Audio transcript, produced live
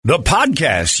The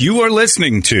podcast you are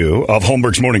listening to of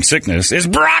Holmberg's Morning Sickness is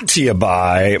brought to you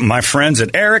by my friends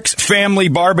at Eric's Family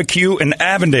Barbecue in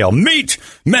Avondale. Meet,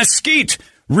 mesquite,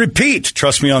 repeat.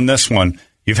 Trust me on this one.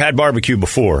 You've had barbecue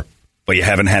before, but you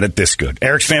haven't had it this good.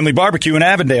 Eric's Family Barbecue in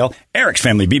Avondale,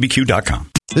 ericsfamilybbq.com.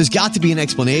 There's got to be an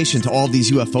explanation to all these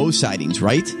UFO sightings,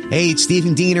 right? Hey, it's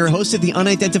Stephen Diener, host of the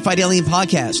Unidentified Alien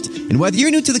Podcast. And whether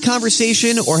you're new to the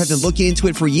conversation or have been looking into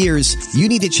it for years, you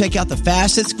need to check out the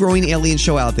fastest growing alien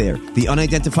show out there, the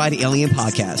Unidentified Alien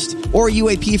Podcast, or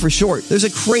UAP for short. There's a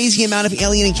crazy amount of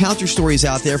alien encounter stories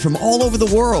out there from all over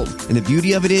the world. And the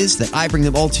beauty of it is that I bring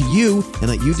them all to you and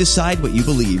let you decide what you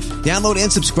believe. Download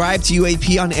and subscribe to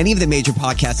UAP on any of the major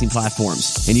podcasting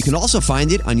platforms. And you can also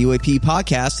find it on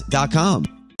UAPpodcast.com.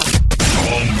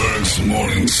 Holmberg's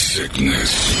Morning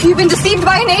Sickness. You've been deceived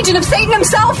by an agent of Satan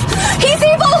himself. He's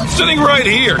evil. Sitting right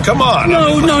here. Come on.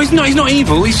 No, he's not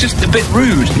evil. He's just a bit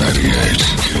rude. 98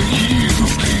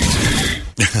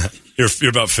 KUPD. You're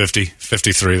about 50,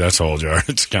 53. That's how old you are.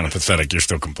 It's kind of pathetic. You're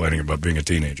still complaining about being a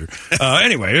teenager.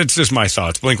 Anyway, it's just my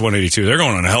thoughts. Blink-182. They're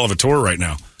going on a hell of a tour right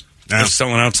now. They're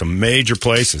selling out some major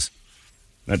places.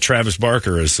 That Travis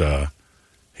Barker is,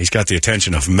 he's got the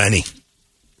attention of many.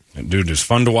 That dude is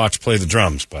fun to watch play the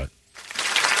drums, but...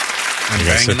 And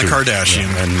banging the Kardashian.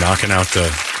 Yeah, and knocking out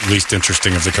the least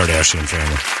interesting of the Kardashian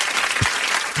family.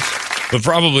 But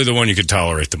probably the one you could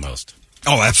tolerate the most.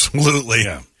 Oh, absolutely.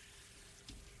 Yeah.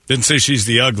 Didn't say she's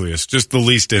the ugliest, just the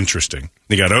least interesting.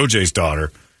 You got OJ's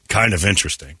daughter, kind of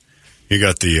interesting. You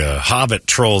got the Hobbit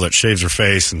troll that shaves her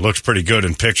face and looks pretty good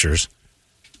in pictures.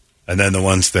 And then the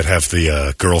ones that have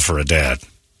the girl for a dad.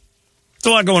 There's a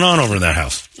lot going on over in that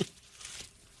house.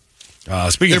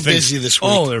 Speaking they're of things, busy this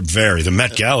week. Oh, they're very. The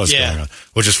Met Gala is going on.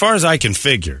 Which, as far as I can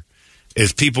figure,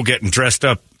 is people getting dressed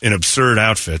up in absurd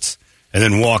outfits and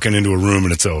then walking into a room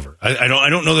and it's over. I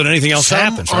don't know that anything else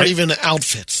happens. Some aren't right? even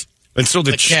outfits. And so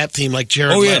the cat theme, like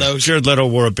Jared Leto. Jared Leto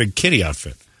wore a big kitty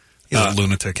outfit. He's a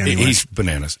lunatic anyway. He's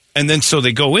bananas. And then so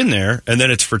they go in there, and then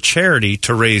it's for charity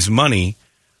to raise money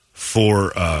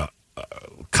for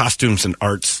costumes and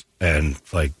arts and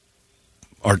like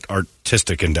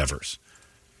artistic endeavors.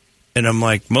 And I'm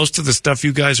like, most of the stuff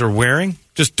you guys are wearing,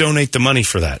 just donate the money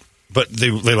for that. But they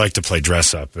like to play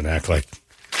dress up and act like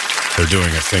they're doing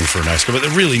a thing for a nice guy. But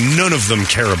really, none of them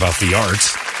care about the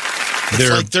arts.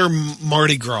 They're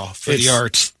Mardi Gras for the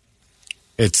arts.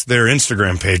 It's their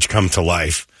Instagram page come to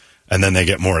life, and then they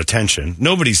get more attention.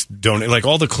 Nobody's donating. Like,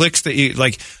 all the clicks that you...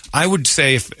 Like, I would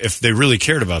say if they really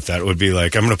cared about that, it would be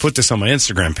like, I'm going to put this on my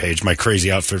Instagram page, my crazy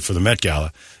outfit for the Met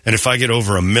Gala, and if I get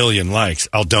over 1 million likes,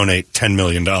 I'll donate $10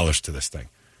 million to this thing.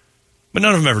 But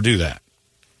none of them ever do that.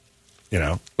 You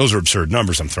know? Those are absurd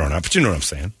numbers I'm throwing out, but you know what I'm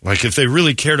saying. Like, if they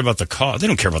really cared about the cause... They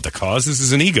don't care about the cause. This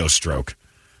is an ego stroke.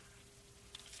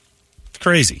 It's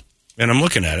crazy. And I'm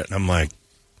looking at it, and I'm like,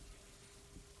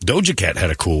 Doja Cat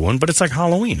had a cool one, but it's like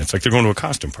Halloween. It's like they're going to a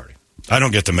costume party. I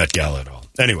don't get the Met Gala at all.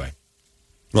 Anyway,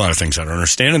 a lot of things I don't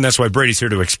understand, and that's why Brady's here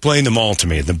to explain them all to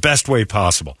me in the best way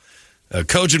possible.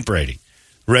 Cogent Brady,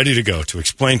 ready to go to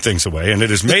explain things away, and it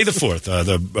is May the 4th.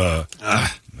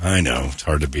 I know, it's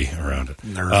hard to be around it.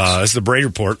 It's the Brady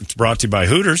Report. It's brought to you by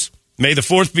Hooters. May the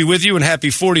 4th be with you, and happy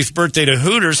 40th birthday to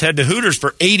Hooters. Head to Hooters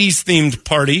for 80s-themed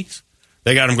parties.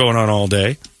 They got them going on all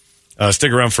day.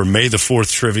 Stick around for May the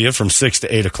 4th trivia from 6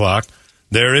 to 8 o'clock.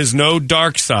 There is no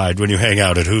dark side when you hang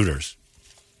out at Hooters.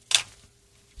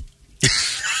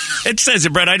 It says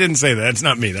it, Brett. I didn't say that. It's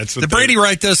not me. That's what Did Brady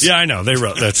write this? Yeah, I know. They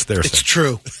wrote. That's their. It's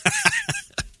true.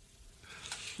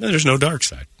 No, there's no dark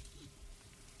side.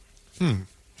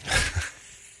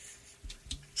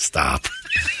 Stop.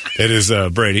 It is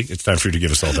Brady. It's time for you to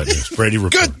give us all that news. Brady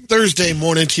Report. Good Thursday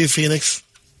morning to you, Phoenix.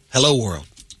 Hello, world.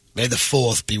 May the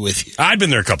 4th be with you. I've been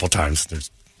there a couple times. There's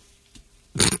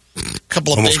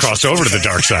couple of almost crossed over to the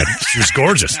dark side. She was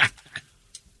gorgeous.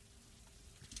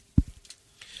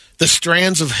 The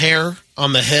strands of hair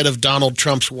on the head of Donald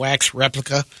Trump's wax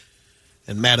replica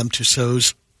and Madame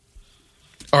Tussauds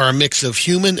are a mix of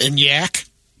human and yak.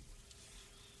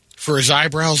 For his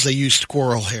eyebrows, they use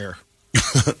squirrel hair.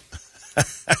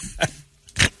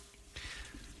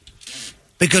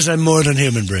 Because I'm more than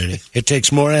human, Brady. It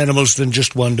takes more animals than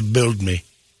just one to build me.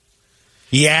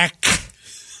 Yak,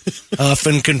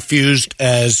 often confused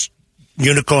as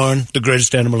unicorn, the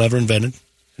greatest animal ever invented.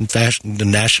 In fact, the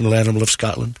national animal of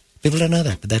Scotland. People don't know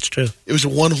that, but that's true. It was a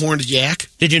one-horned yak?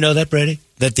 Did you know that, Brady?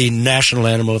 That the national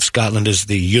animal of Scotland is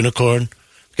the unicorn?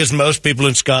 Because most people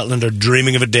in Scotland are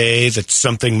dreaming of a day that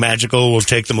something magical will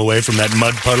take them away from that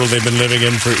mud puddle they've been living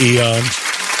in for eons.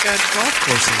 Got golf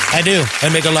courses. I do. I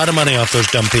make a lot of money off those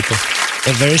dumb people.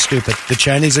 They're very stupid. The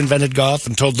Chinese invented golf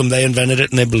and told them they invented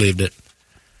it, and they believed it.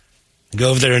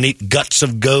 Go over there and eat guts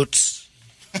of goats.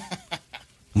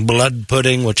 Blood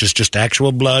pudding, which is just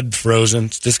actual blood, frozen.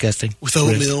 It's disgusting. With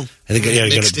oatmeal. I think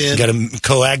you got to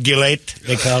coagulate,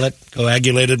 they call it.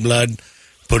 Coagulated blood.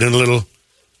 Put in a little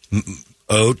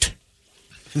oat.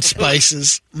 And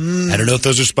spices. I don't know if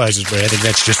those are spices, but I think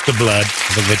that's just the blood.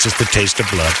 I think that's just the taste of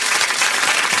blood.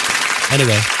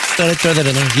 Anyway, throw that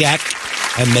in there. Yak.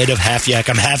 I'm made of half yak.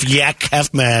 I'm half yak,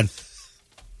 half man.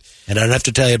 And I don't have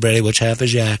to tell you, Brady, which half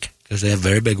is yak, because they have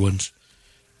very big ones.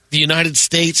 The United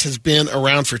States has been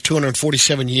around for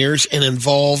 247 years and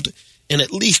involved in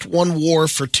at least one war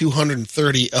for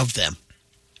 230 of them.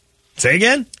 Say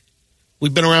again?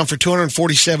 We've been around for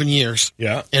 247 years.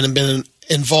 Yeah. And have been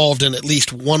involved in at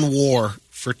least one war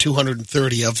for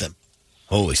 230 of them.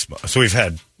 Holy smokes. So we've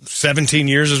had 17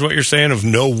 years is what you're saying of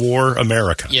no war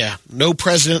America. Yeah. No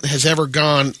president has ever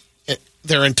gone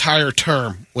their entire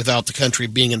term without the country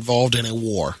being involved in a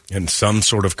war. In some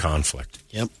sort of conflict.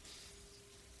 Yep.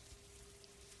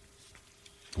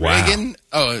 Wow. Reagan?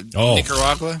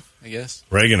 Nicaragua, I guess.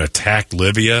 Reagan attacked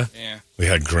Libya. Yeah. We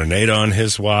had Grenada on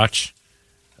his watch.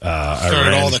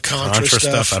 Started all the Contra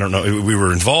stuff. I don't know. We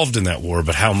were involved in that war,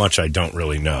 but how much I don't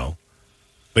really know.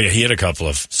 But yeah, he had a couple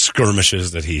of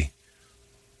skirmishes that then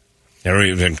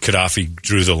Gaddafi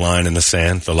drew the line in the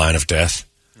sand, the line of death.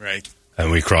 Right.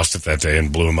 And we crossed it that day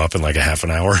and blew him up in like a half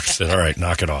an hour. Said, all right,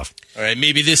 knock it off. All right,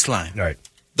 maybe this line. All right.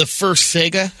 The first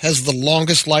Sega has the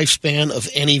longest lifespan of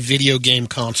any video game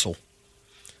console.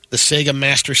 The Sega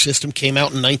Master System came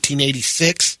out in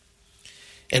 1986,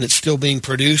 and it's still being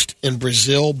produced in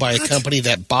Brazil by a company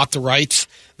that bought the rights.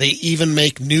 They even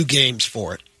make new games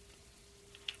for it.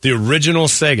 The original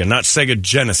Sega, not Sega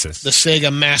Genesis. The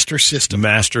Sega Master System.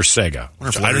 Master Sega.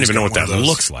 I don't even know what that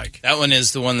looks like. That one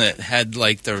is the one that had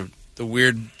like the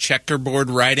weird checkerboard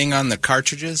writing on the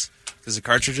cartridges. Because the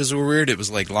cartridges were weird. It was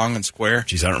like long and square.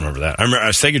 Jeez, I don't remember that. I remember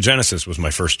Sega Genesis was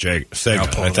my first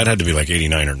Sega. That had to be like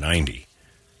 89 or 90.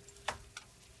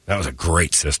 That was a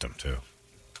great system, too.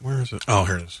 Where is it? Oh,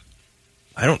 here it is.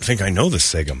 I don't think I know the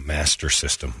Sega Master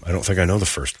System. I don't think I know the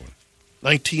first one.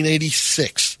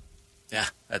 1986. Yeah,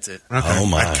 that's it. Okay. Oh,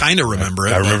 my. I kind of remember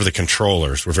it. I remember the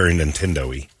controllers were very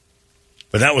Nintendo-y.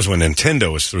 But that was when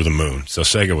Nintendo was through the moon. So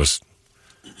Sega was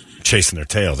chasing their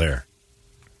tail there.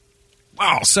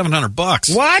 Wow,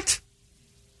 $700. What?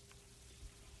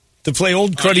 To play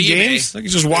old cruddy games? I can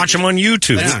just watch them on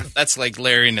YouTube. That's like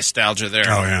Larry nostalgia there.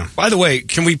 Oh, yeah. By the way,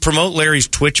 can we promote Larry's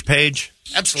Twitch page?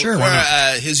 Absolutely.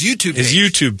 Sure, His YouTube page. His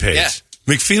YouTube page. Yeah.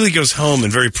 McFeely goes home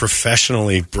and very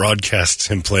professionally broadcasts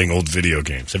him playing old video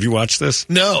games. Have you watched this?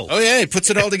 No. Oh, yeah, he puts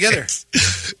it all together.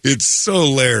 It's so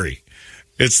Larry.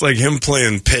 It's like him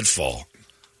playing Pitfall.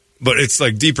 But it's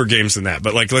like deeper games than that.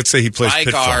 But like, let's say he plays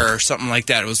Pitfall. or something like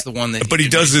that. It was the one that But he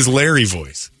does his Larry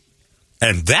voice.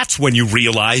 And that's when you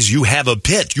realize you have a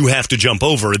pit you have to jump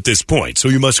over at this point. So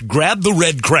you must grab the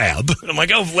red crab. And I'm like,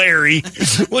 oh, Larry,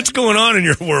 what's going on in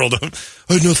your world? I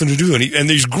had nothing to do. And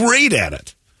he's great at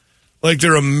it. Like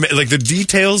like the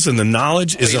details and the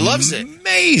knowledge is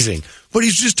amazing. But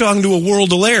he's just talking to a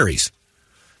world of Larrys.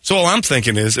 So all I'm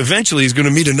thinking is eventually he's going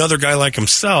to meet another guy like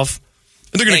himself.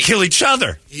 And they're going to kill each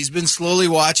other. He's been slowly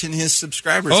watching his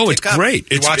subscribers. Oh, it's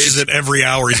great. He watches it every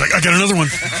hour. He's like, I got another one.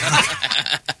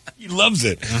 He loves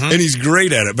it. And he's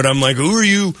great at it. But I'm like, who are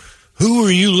you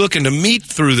looking to meet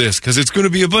through this? Because it's going to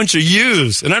be a bunch of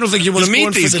yous. And I don't think you want to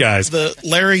meet these guys. The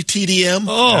Larry TDM?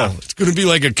 Oh, yeah. It's going to be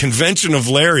like a convention of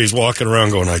Larrys walking around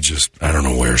going, I don't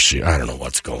know I don't know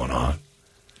what's going on.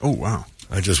 Oh, wow.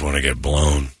 I just want to get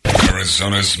blown.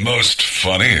 Arizona's most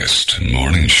funniest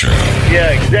morning show.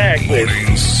 Yeah, exactly.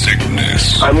 Morning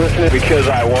Sickness. I'm listening because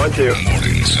I want to.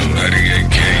 Mornings at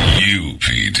 98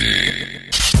 KUPD.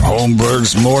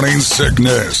 Holmberg's Morning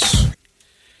Sickness.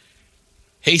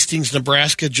 Hastings,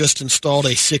 Nebraska just installed a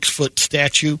 6-foot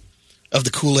statue of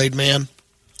the Kool-Aid Man.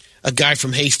 A guy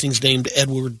from Hastings named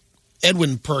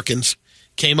Edwin Perkins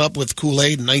came up with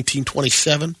Kool-Aid in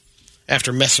 1927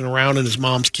 after messing around in his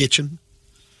mom's kitchen.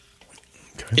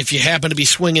 Okay. If you happen to be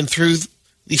swinging through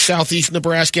the southeast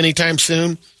Nebraska anytime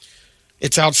soon,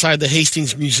 it's outside the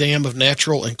Hastings Museum of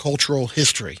Natural and Cultural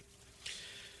History.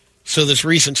 So this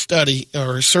recent study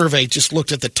or survey just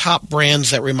looked at the top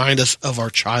brands that remind us of our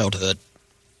childhood.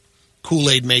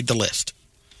 Kool-Aid made the list.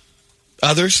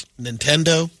 Others,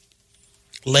 Nintendo,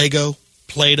 Lego,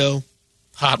 Play-Doh,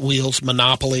 Hot Wheels,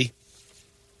 Monopoly,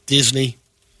 Disney.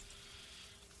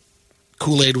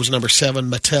 Kool-Aid was number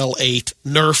 7, Mattel 8,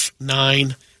 Nerf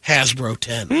 9, Hasbro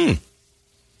 10.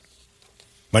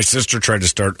 My sister tried to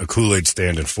start a Kool-Aid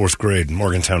stand in 4th grade in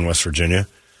Morgantown, West Virginia.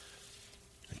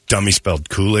 Dummy spelled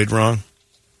Kool-Aid wrong.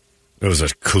 It was a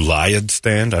Kool-Aid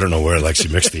stand. I don't know where, like she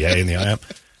mixed the A and the I up.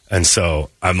 And so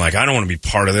I'm like, I don't want to be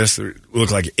part of this. We look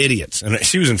like idiots. And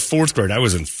she was in 4th grade. I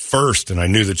was in 1st, and I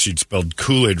knew that she'd spelled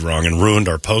Kool-Aid wrong and ruined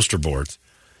our poster boards.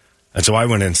 And so I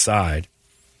went inside.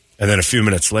 And then a few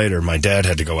minutes later, my dad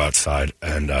had to go outside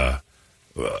and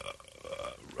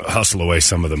hustle away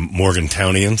some of the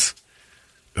Morgantownians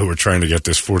who were trying to get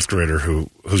this 4th grader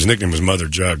whose nickname was Mother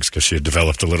Jugs because she had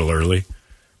developed a little early.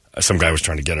 Some guy was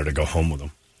trying to get her to go home with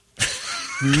him.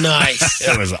 Nice.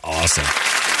 It was awesome.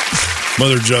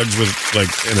 Mother Jugs was like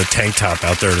in a tank top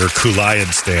out there at her Kool-Aid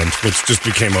stand, which just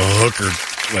became a hooker,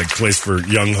 like place for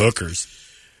young hookers.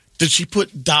 Did she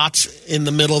put dots in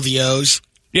the middle of the O's?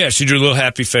 Yeah, she drew a little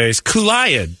happy face.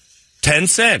 Kool-Aid, 10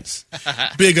 cents.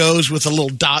 Big O's with a little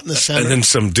dot in the center. And then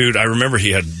some dude, I remember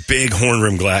he had big horn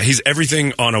rim glass. He's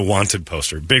everything on a wanted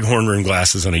poster. Big horn rim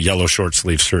glasses and a yellow short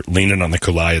sleeve shirt leaning on the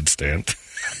Kool-Aid stand.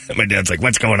 And my dad's like,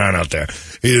 what's going on out there?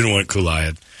 He didn't want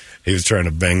Kool-Aid. He was trying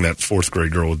to bang that 4th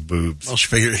grade girl with boobs. Well, she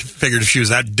figured if she was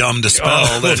that dumb to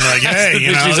spell, then like, hey,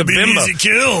 she's a bimbo. Easy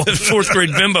kill. 4th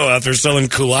grade bimbo out there selling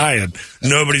Kool-Aid.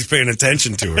 Nobody's paying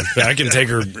attention to her. I can take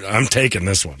her. I'm taking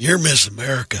this one. You're Miss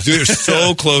America. Dude, they're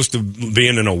so close to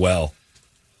being in a well.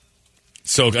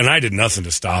 And I did nothing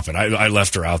to stop it. I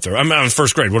left her out there. I'm in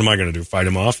 1st grade. What am I going to do? Fight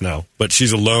him off? No. But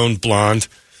she's alone, blonde,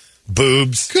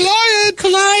 boobs.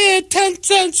 Kool-Aid, 10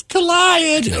 cents,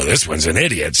 Kool-Aid. You know, this one's an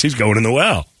idiot. She's going in the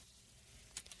well.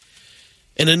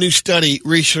 In a new study,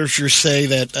 researchers say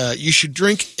that you should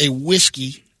drink a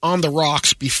whiskey on the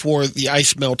rocks before the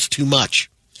ice melts too much.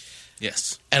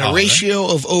 Yes. At a ratio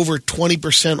of over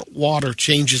 20% water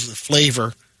changes the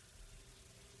flavor.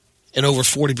 And over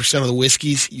 40% of the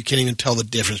whiskeys, you can't even tell the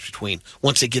difference between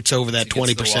once it gets over that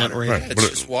 20% range. Right. It's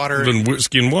just water. Then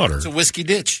whiskey and water. It's a whiskey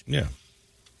ditch. Yeah.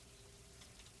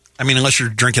 I mean, unless you're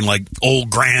drinking like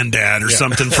Old Granddad or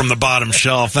something from the bottom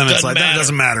shelf, then it's like, that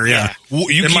doesn't matter. Yeah.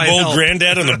 You keep Old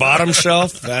Granddad on the bottom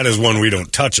shelf? That is one we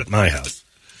don't touch at my house.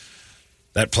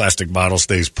 That plastic bottle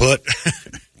stays put.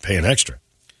 Paying extra.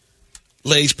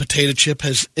 Lay's potato chip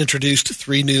has introduced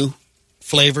 3 new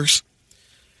flavors.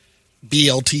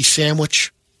 BLT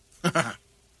sandwich.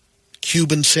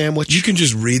 Cuban sandwich. You can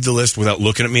just read the list without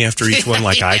looking at me after each one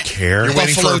like I care. You're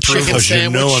waiting for approval. Because you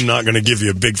know I'm not going to give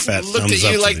you a big fat thumbs up. Looked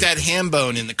at you like today. that ham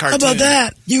bone in the cartoon. How about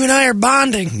that? You and I are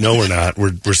bonding. No, we're not.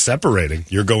 We're separating.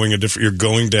 You're going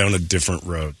down a different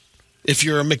road. If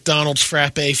you're a McDonald's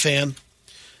Frappe fan,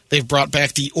 they've brought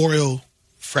back the Oreo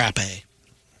Frappe.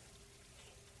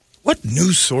 What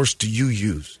news source do you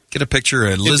use? Get a picture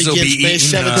of Liz will be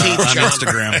begins May eating 17th, on John.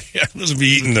 Instagram. Yeah, Liz will be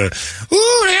eating the,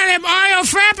 ooh, they had that Oreo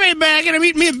Frappe bag and I'm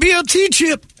eating me a BLT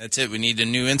chip. That's it. We need a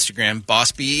new Instagram.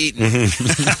 Boss be eating.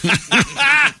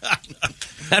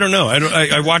 I don't know.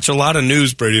 I watch a lot of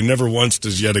news, Brady. Never once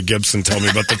does Yetta Gibson tell me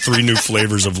about the 3 new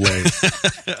flavors of Lay's.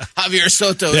 Javier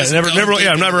Soto. Yeah,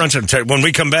 I'm never on time. When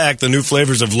we come back, the new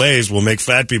flavors of Lay's will make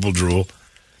fat people drool.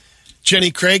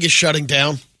 Jenny Craig is shutting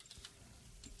down.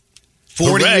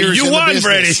 40 Hooray, years you in won, the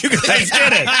Brady. business. You guys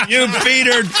did it. You beat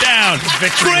her down.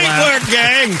 Great work,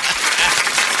 gang.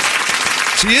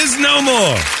 She is no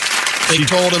more. They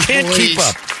told Can't employees keep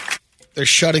up. they're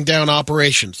shutting down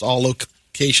operations. All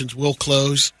locations will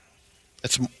close.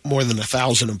 That's more than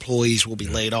 1,000 employees will be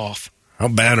laid off. How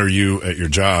bad are you at your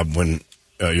job when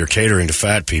you're catering to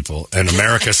fat people and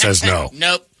America says no?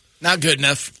 Nope. Not good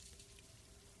enough.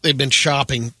 They've been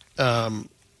shopping around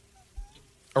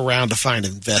to find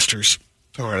investors.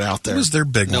 Throw it out there. Who was their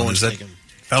big No one? one's Is that taking.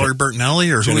 Valerie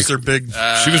Bertinelli, or who was their big?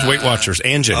 She was Weight Watchers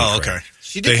and Jenny Oh, Craig. okay.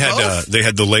 She did both. They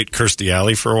had the late Kirstie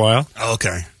Alley for a while. Oh,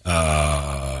 okay.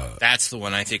 That's the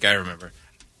one I think I remember.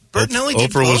 Bertinelli did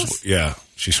Oprah both? was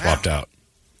she swapped out.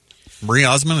 Marie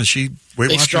Osmond, is she Weight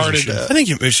They Watchers? started, She- I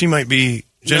think she might be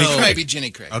Jenny No, Craig. maybe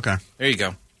Jenny Craig. okay. There you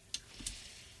go.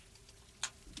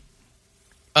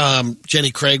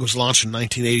 Jenny Craig was launched in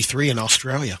 1983 in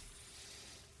Australia.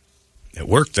 It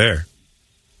worked there.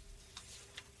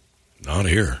 Not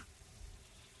here.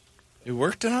 It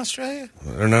worked in Australia?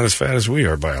 They're not as fat as we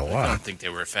are by a I lot. don't think they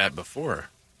were fat before.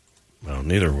 Well,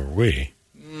 neither were we.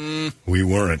 We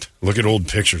weren't. Look at old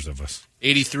pictures of us.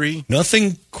 83?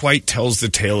 Nothing quite tells the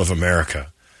tale of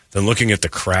America than looking at the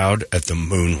crowd at the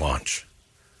moon launch.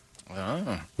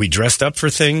 Oh. We dressed up for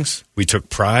things. We took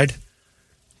pride.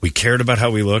 We cared about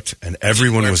how we looked, and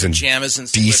everyone Wear was in pajamas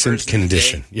and decent slippers in the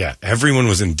condition. Yeah, everyone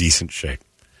was in decent shape.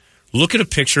 Look at a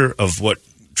picture of what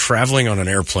traveling on an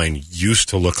airplane used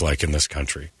to look like in this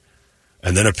country,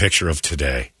 and then a picture of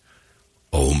today.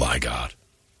 Oh, my God.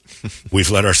 We've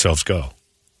let ourselves go.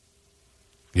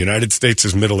 The United States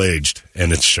is middle-aged,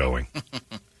 and it's showing.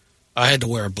 I had to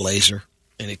wear a blazer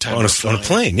anytime on a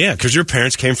plane. Yeah, because your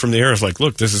parents came from the air. It's like,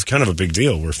 look, this is kind of a big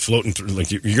deal. We're floating through.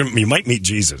 Like you might meet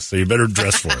Jesus, so you better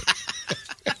dress for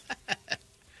it.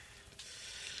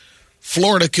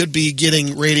 Florida could be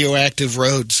getting radioactive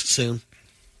roads soon.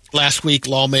 Last week,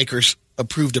 lawmakers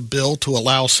approved a bill to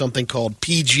allow something called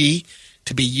PG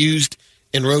to be used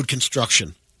in road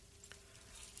construction.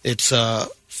 It's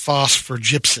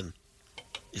phosphogypsum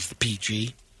is the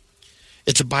PG.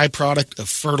 It's a byproduct of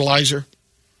fertilizer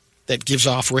that gives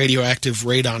off radioactive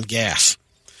radon gas.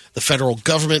 The federal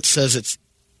government says it's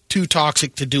too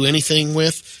toxic to do anything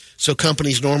with, so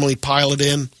companies normally pile it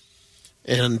in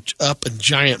and up in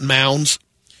giant mounds.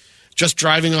 Just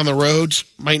driving on the roads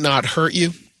might not hurt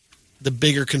you. The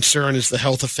bigger concern is the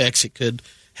health effects it could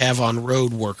have on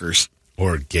road workers.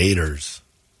 Or gators.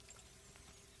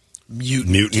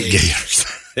 Mutant gators.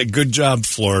 Good job,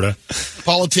 Florida.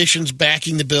 Politicians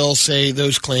backing the bill say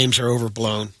those claims are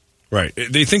overblown. Right.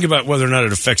 They think about whether or not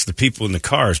it affects the people in the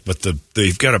cars, but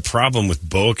they've got a problem with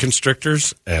boa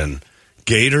constrictors and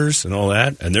gators and all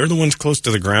that, and they're the ones close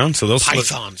to the ground. So they'll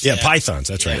pythons. Pythons,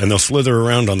 that's right. And they'll slither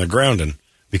around on the ground and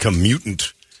become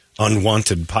mutant,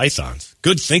 unwanted pythons.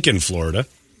 Good thinking, Florida.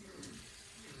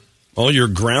 All your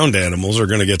ground animals are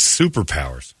going to get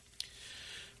superpowers.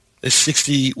 This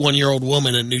 61-year-old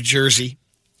woman in New Jersey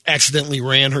accidentally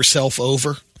ran herself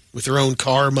over with her own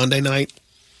car Monday night.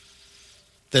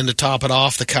 Then to top it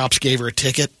off, the cops gave her a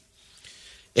ticket.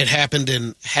 It happened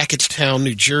in Hackettstown,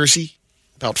 New Jersey,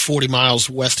 about 40 miles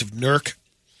west of Newark.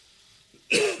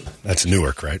 That's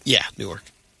Newark, right? Yeah, Newark.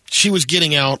 She was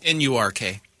getting out...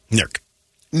 N-U-R-K.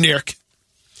 Newark.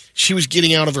 She was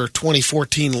getting out of her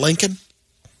 2014 Lincoln,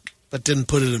 but didn't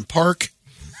put it in park.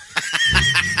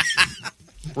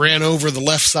 Ran over the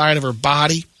left side of her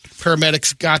body.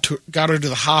 Paramedics got her to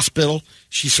the hospital.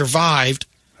 She survived.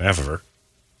 Half of her.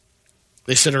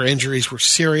 They said her injuries were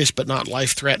serious but not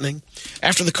life-threatening.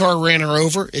 After the car ran her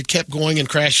over, it kept going and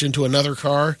crashed into another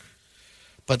car.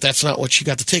 But that's not what she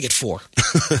got the ticket for.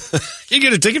 You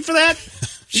get a ticket for that?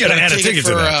 She got a ticket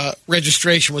for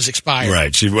registration was expired.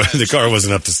 Right. The car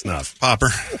wasn't up to snuff. Popper.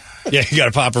 Yeah, you got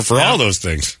a popper for all those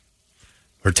things.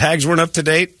 Her tags weren't up to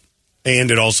date,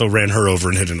 and it also ran her over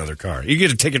and hit another car. You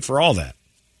get a ticket for all that.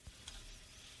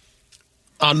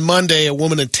 On Monday, a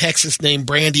woman in Texas named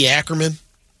Brandy Ackerman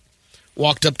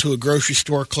walked up to a grocery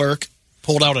store clerk,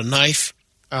 pulled out a knife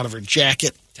out of her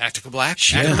jacket. Tactical black?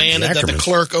 She demanded that the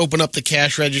clerk open up the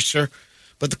cash register,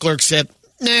 but the clerk said,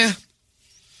 nah.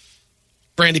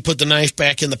 Brandy put the knife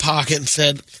back in the pocket and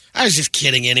said, I was just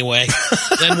kidding anyway.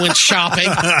 Then went shopping.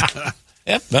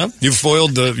 Yep. Well, you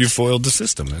foiled the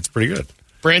system. That's pretty good.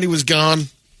 Brandy was gone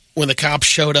when the cops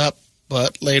showed up,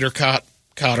 but later caught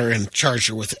her and charged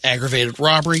her with aggravated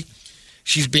robbery.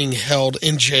 She's being held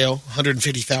in jail,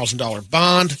 $150,000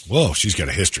 bond. Whoa, she's got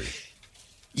a history.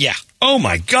 Yeah. Oh,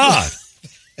 my God.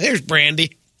 There's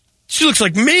Brandy. She looks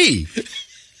like me.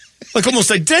 Like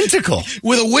almost identical.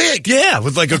 With a wig. Yeah,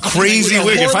 with like a crazy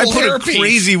wig. If I put a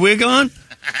crazy wig on,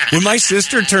 when my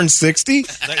sister turns 60,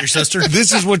 is that your sister?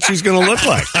 This is what she's going to look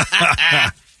like.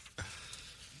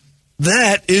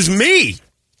 That is me.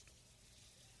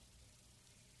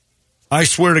 I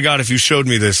swear to God, if you showed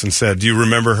me this and said, do you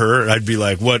remember her? I'd be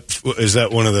like, what is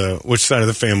that which side of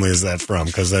the family is that from?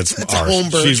 Because that's ours.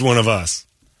 Holmberg. She's one of us.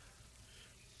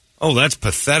 Oh, that's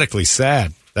pathetically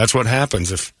sad. That's what happens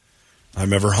if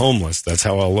I'm ever homeless. That's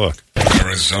how I'll look.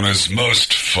 Arizona's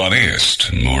most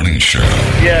funniest morning show.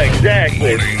 Yeah,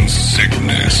 exactly. Morning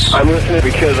Sickness. I'm listening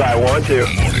because I want to.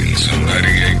 Mornings of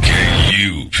 98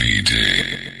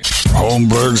 KUPD.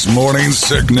 Holmberg's Morning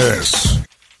Sickness.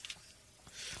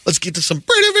 Let's get to some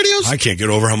pretty videos. I can't get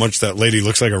over how much that lady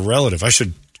looks like a relative. I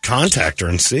should contact her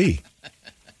and see.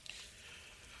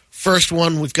 First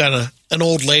one, we've got an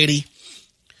old lady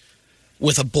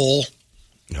with a bull.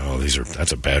 No,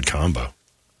 that's a bad combo.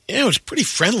 Yeah, it was pretty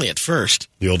friendly at first.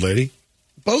 The old lady?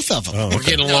 Both of them. Oh, okay. We're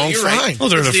getting along fine. Right. Oh,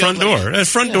 they're at the front door. That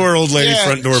front door old lady,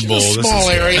 front door bull. A small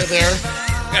area there.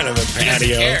 Kind of a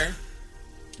patio.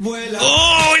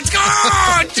 Oh, it's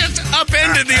gone! Just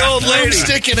upended the old lady.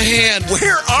 Stick in hand.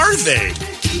 Where are they?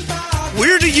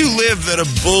 Where do you live that a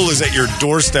bull is at your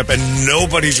doorstep and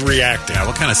nobody's reacting? Yeah,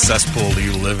 what kind of cesspool do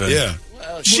you live in? Yeah.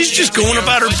 She's just going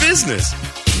about her business.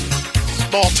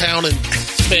 Small town in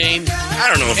Spain. I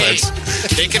don't know if that's...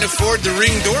 They can afford the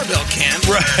Ring doorbell cam.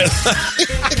 Right.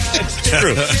 That's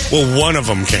true. Well, one of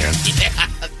them can. Yeah,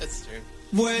 that's true.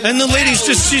 And the lady's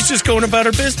she's just going about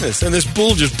her business. And this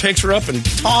bull just picks her up and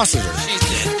tosses her. She's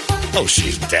dead. Oh,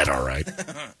 she's dead, all right.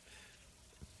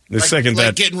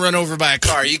 Like getting run over by a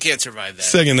car. You can't survive that.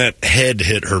 Second that head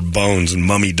hit her bones and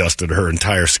mummy dusted her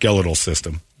entire skeletal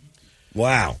system.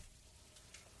 Wow.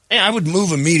 Hey, I would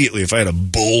move immediately if I had a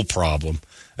bull problem,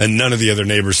 and none of the other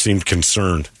neighbors seemed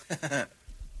concerned.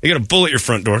 You got a bull at your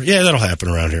front door? Yeah, that'll happen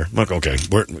around here. I'm like, okay,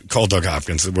 call Doug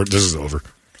Hopkins. This is over.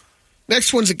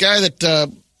 Next one's a guy that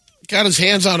got his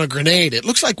hands on a grenade. It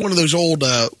looks like one of those old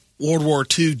World War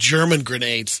II German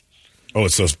grenades. Oh,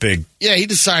 it's those big. Yeah, he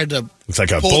decided to it's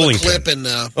like a pull bowling the clip pin.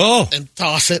 and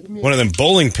toss it. One of them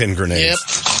bowling pin grenades.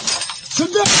 Yep.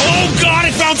 Oh, God,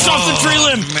 it bounced off the tree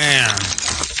limb. Man.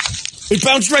 It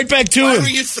bounced right back to Why him. were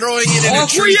you throwing it in a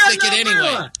tree thicket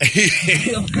anyway?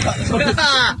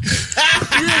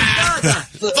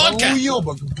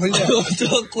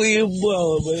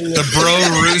 The bro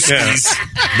Rooskies.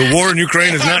 The war in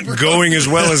Ukraine is not going as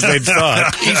well as they'd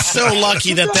thought. He's so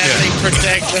lucky that thing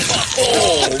protected.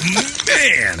 Oh,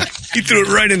 man. He threw it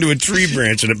right into a tree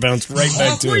branch, and it bounced right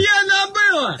back to him.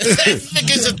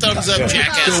 Gives a thumbs up,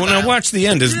 jackass. When I watch the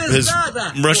end, his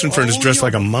Russian friend is dressed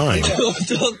like a mime. You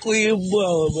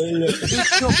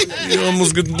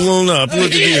almost get blown up.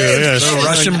 Look at you. Yes. The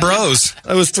Russian bros.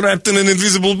 I was trapped in an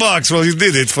invisible box while you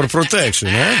did it for protection,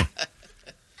 huh?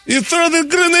 You throw the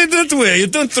grenade that way. You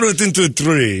don't throw it into a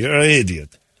tree. You're an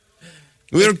idiot.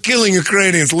 We're killing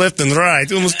Ukrainians left and right.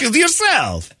 You almost killed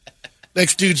yourself.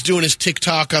 Next dude's doing his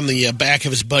TikTok on the back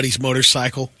of his buddy's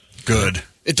motorcycle. Good.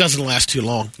 It doesn't last too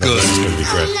long. Good. It's going to be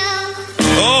great.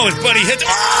 Oh, his buddy hit.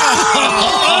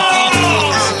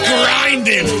 Grind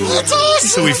him. That's awesome.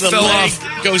 So he fell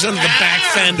off. Goes under the back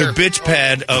fender. The bitch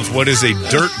pad of what is a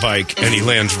dirt bike, and he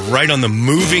lands right on the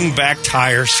moving back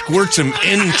tire, squirts him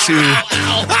into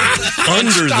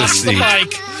under the seat.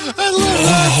 I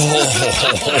love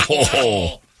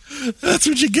that. That's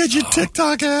what you get, you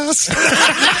TikTok ass.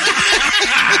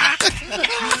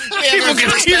 People can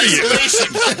hear you.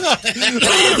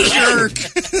 Jerk.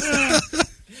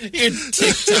 Your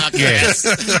TikTok ass.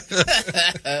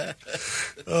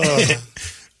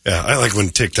 Yeah, I like when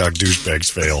TikTok douchebags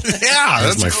fail. Yeah,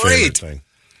 that's my great. favorite thing.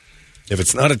 If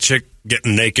it's not a chick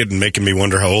getting naked and making me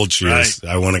wonder how old she is,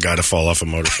 I want a guy to fall off a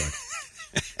motorcycle.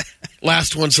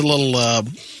 Last one's a little,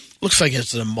 looks like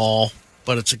it's in a mall,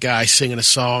 but it's a guy singing a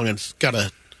song and it's got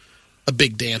a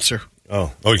big dancer.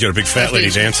 Oh, you got a big fat lady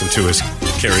dancing to his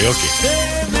karaoke.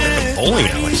 A bowling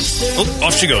alley. Oh,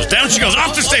 off she goes. Down she goes.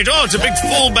 Off the stage. Oh, it's a big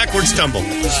full backwards tumble.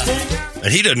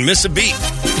 And he doesn't miss a beat.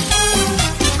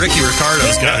 Ricky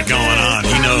Ricardo's got it going on.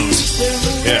 He knows.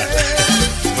 Yeah.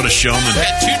 What a showman.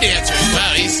 Got two dancers.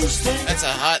 Wow, that's a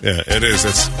hot... Yeah, it is.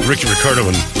 It's Ricky Ricardo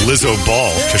and Lizzo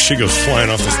Ball because she goes flying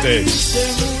off the stage.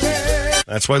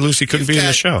 That's why Lucy couldn't be in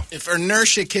the show. If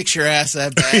inertia kicks your ass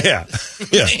that bad... Yeah.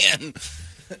 Man.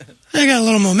 I got a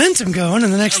little momentum going,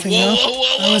 and the next thing you know,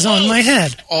 I was on my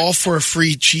head. All for a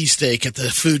free cheesesteak at the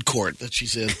food court that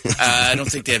she's in. I don't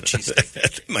think they have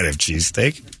cheesesteak. They might have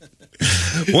cheesesteak.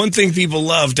 One thing people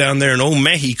love down there in old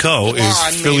Mexico is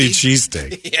Philly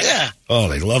cheesesteak. Yeah. Oh,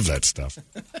 they love that stuff.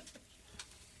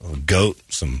 A goat,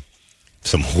 some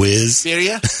whiz.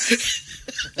 Syria?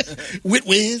 With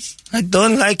whiz? I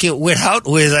don't like it without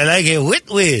whiz. I like it with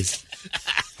whiz.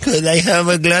 Could I have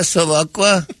a glass of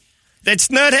aqua?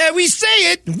 That's not how we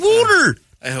say it. Water.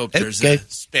 I hope there's a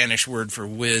Spanish word for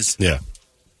whiz. Yeah.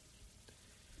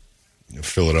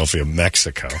 Philadelphia,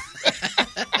 Mexico.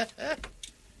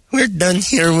 We're done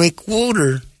here with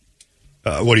water.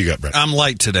 What do you got, Brett? I'm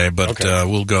light today, but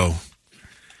we'll go.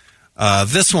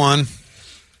 This one's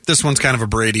kind of a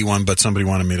Brady one, but somebody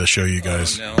wanted me to show you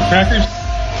guys. Oh, no. Crackers?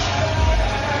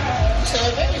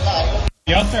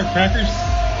 Y'all serve crackers?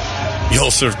 Y'all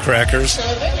serve crackers?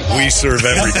 We serve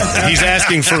everybody. He's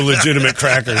asking for legitimate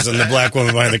crackers, and the black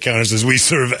woman behind the counter says, we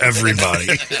serve everybody.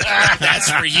 That's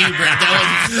for you, Brett. That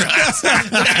wasn't for us.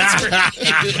 That's for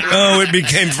you. Oh, it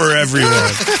became for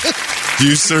everyone.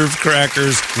 You serve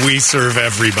crackers, we serve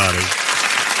everybody.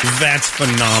 That's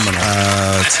phenomenal.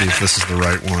 Let's see if this is the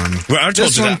right one. Well,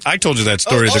 I told you that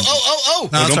story. Oh.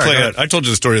 No, don't play it. I told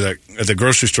you the story that at the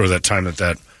grocery store that time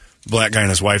that black guy and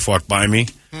his wife walked by me.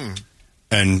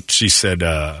 And she said,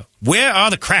 where are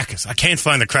the crackers? I can't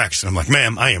find the crackers. And I'm like,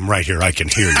 ma'am, I am right here. I can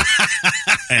hear you.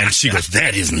 And she goes,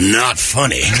 that is not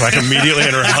funny. Like immediately,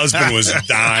 and her husband was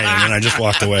dying. And I just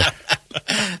walked away.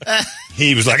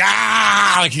 He was like,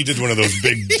 ah! Like he did one of those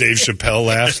big Dave Chappelle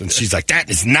laughs. And she's like, that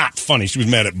is not funny. She was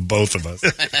mad at both of us.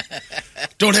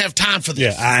 Don't have time for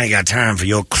this. Yeah, I ain't got time for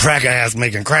your cracker ass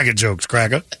making cracker jokes,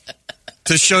 cracker.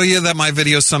 To show you that my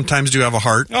videos sometimes do have a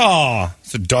heart. Oh,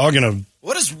 it's a dog in a...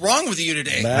 What is wrong with you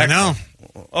today? I know.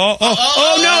 Oh,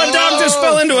 no, a dog just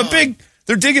fell into a big...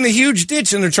 They're digging a huge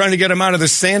ditch, and they're trying to get him out of the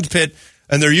sand pit,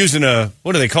 and they're using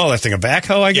what do they call that thing, a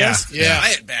backhoe, I guess? Yeah. I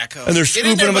had backhoe. And they're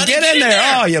scooping him. Get in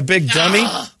there. Oh, you big dummy.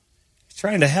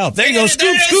 Trying to help. There you go.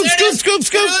 Scoop.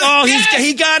 Oh,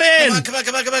 he got in. Come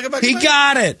on. He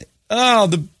got it. Oh,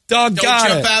 the dog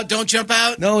got it. Don't jump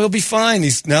out. No, he'll be fine.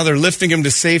 Now they're lifting him to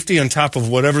safety on top of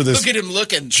whatever this Look at him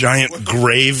looking. giant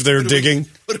grave they're digging.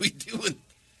 What are we doing?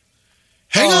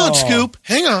 Hang on, Scoop.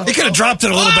 Hang on. He could have dropped it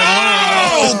a little bit.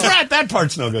 Oh, Brett, that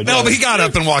part's no good. No, but he got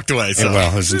up and walked away. So. Yeah, well,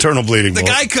 his internal bleeding. The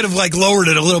guy could have lowered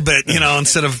it a little bit,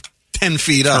 instead of 10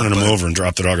 feet up. Turning him over and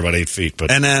dropped the dog about 8 feet. But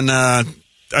and then I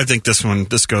think this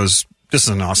is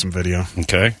an awesome video.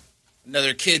 Okay.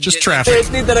 Another kid. Just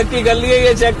traffic.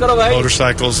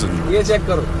 Motorcycles and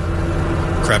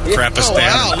Crappistan. Oh,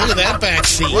 wow, look at that back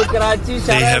seat.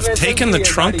 They have taken the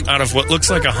trunk out of what looks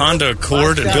like a Honda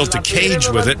Accord and built a cage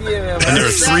with it, and there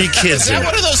are 3 kids Is in that it.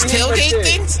 one of those tailgate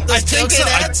things? Those tailgate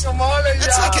ads?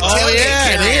 That's like a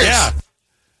tailgate. Yeah.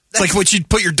 It's like what you'd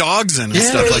put your dogs in and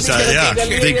stuff like that.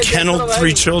 Yeah. They kenneled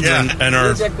 3 children and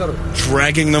are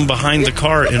dragging them behind the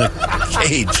car in a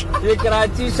cage.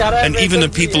 And even the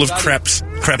people of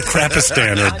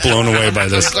Crappistan are blown away by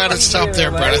this. I'm glad it stopped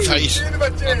there, Brett. I thought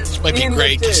this might be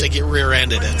great because they get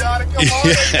rear-ended it.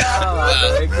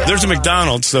 Yeah. There's a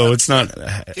McDonald's, so it's not.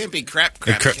 Can't be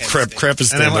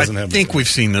Crappistan. Doesn't have. I think we've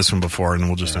seen this one before, and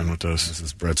we'll just end with this. This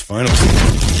is Brett's final.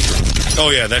 Oh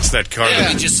yeah, that's that car.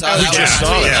 Yeah, we just saw it.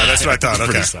 Yeah, that's what I thought.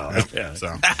 Okay. Pretty solid. Yeah. So.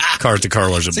 Car at the car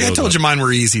wash. See, I told you mine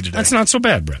were easy today. That's not so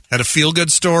bad, Brett. Had a feel-good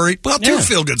story. Well, 2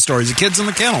 feel-good stories. The kids in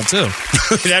the kennel, too.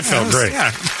 That felt great.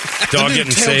 Yeah. Dog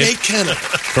getting saved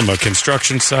from a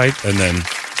construction site, and then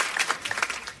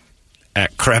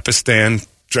at Crappistan,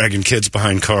 dragging kids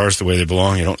behind cars the way they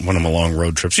belong. You don't want them on long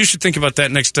road trips. You should think about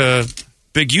that next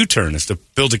big U-turn, is to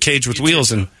build a cage with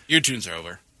wheels. And U-turns are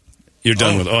over. You're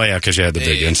done with. Oh, yeah, because you had the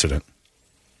big incident.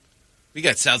 We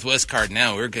got Southwest card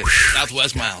now. We're good.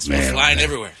 Southwest miles. We're flying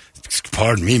everywhere.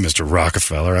 Pardon me, Mr.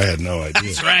 Rockefeller. I had no idea.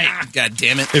 That's right. God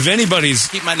damn it. If anybody's...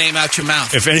 Keep my name out your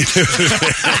mouth. If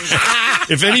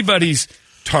anybody's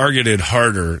targeted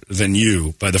harder than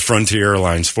you by the Frontier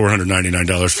Airlines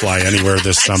 $499 fly anywhere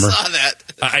this summer... I saw that.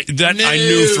 I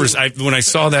knew when I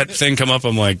saw that thing come up,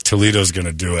 I'm like, Toledo's going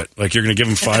to do it. Like, you're going to give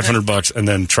them $500 and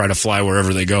then try to fly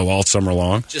wherever they go all summer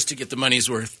long. Just to get the money's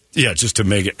worth. Yeah, just to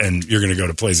make it. And you're going to go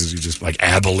to places you just like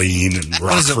Abilene and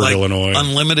Rockford, Illinois.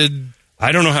 Unlimited.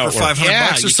 I don't know how it works.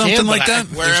 $500 or something like that.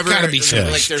 Wherever, there's got to be some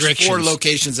there's 4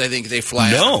 locations I think they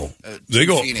fly. No, they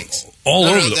go Phoenix. all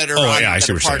over. I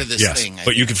see what you're part saying. of this yes, thing.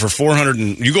 but you can for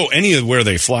 $400 you go anywhere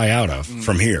they fly out of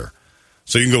from here.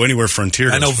 So you can go anywhere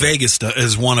Frontier. I know Vegas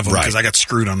is one of them because I got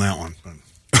screwed on that one.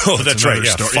 Oh, that's right.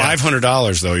 Yeah, story.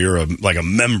 $500 though. You're like a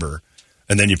member,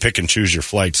 and then you pick and choose your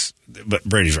flights. But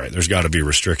Brady's right. There's got to be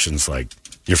restrictions like.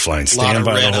 You're flying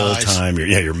standby the whole time.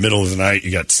 You're middle of the night. You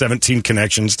got 17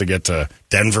 connections to get to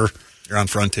Denver. You're on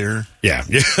Frontier. Yeah.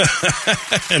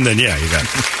 And then, you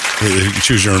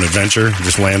choose your own adventure. You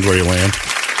just land where you land.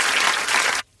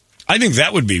 I think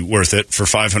that would be worth it for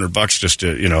 $500 just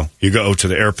to, you go to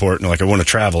the airport and like, I want to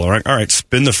travel. All right,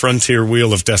 spin the Frontier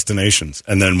wheel of destinations.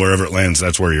 And then wherever it lands,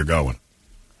 that's where you're going.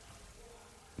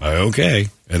 Okay.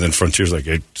 And then Frontier's like,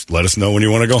 hey, just let us know when you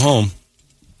want to go home.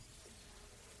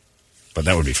 But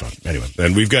that would be fun. Anyway,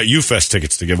 and we've got U-Fest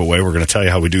tickets to give away. We're going to tell you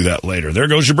how we do that later. There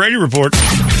goes your Brady Report.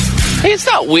 Hey, it's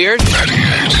not weird.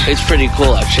 It's pretty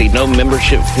cool, actually. No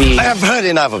membership fee. I have heard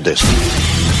enough of this.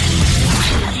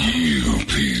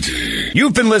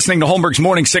 You've been listening to Holmberg's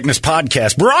Morning Sickness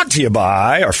Podcast, brought to you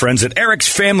by our friends at Eric's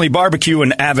Family Barbecue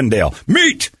in Avondale.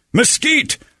 Meet,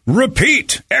 mesquite,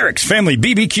 repeat.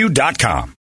 Eric'sFamilyBBQ.com.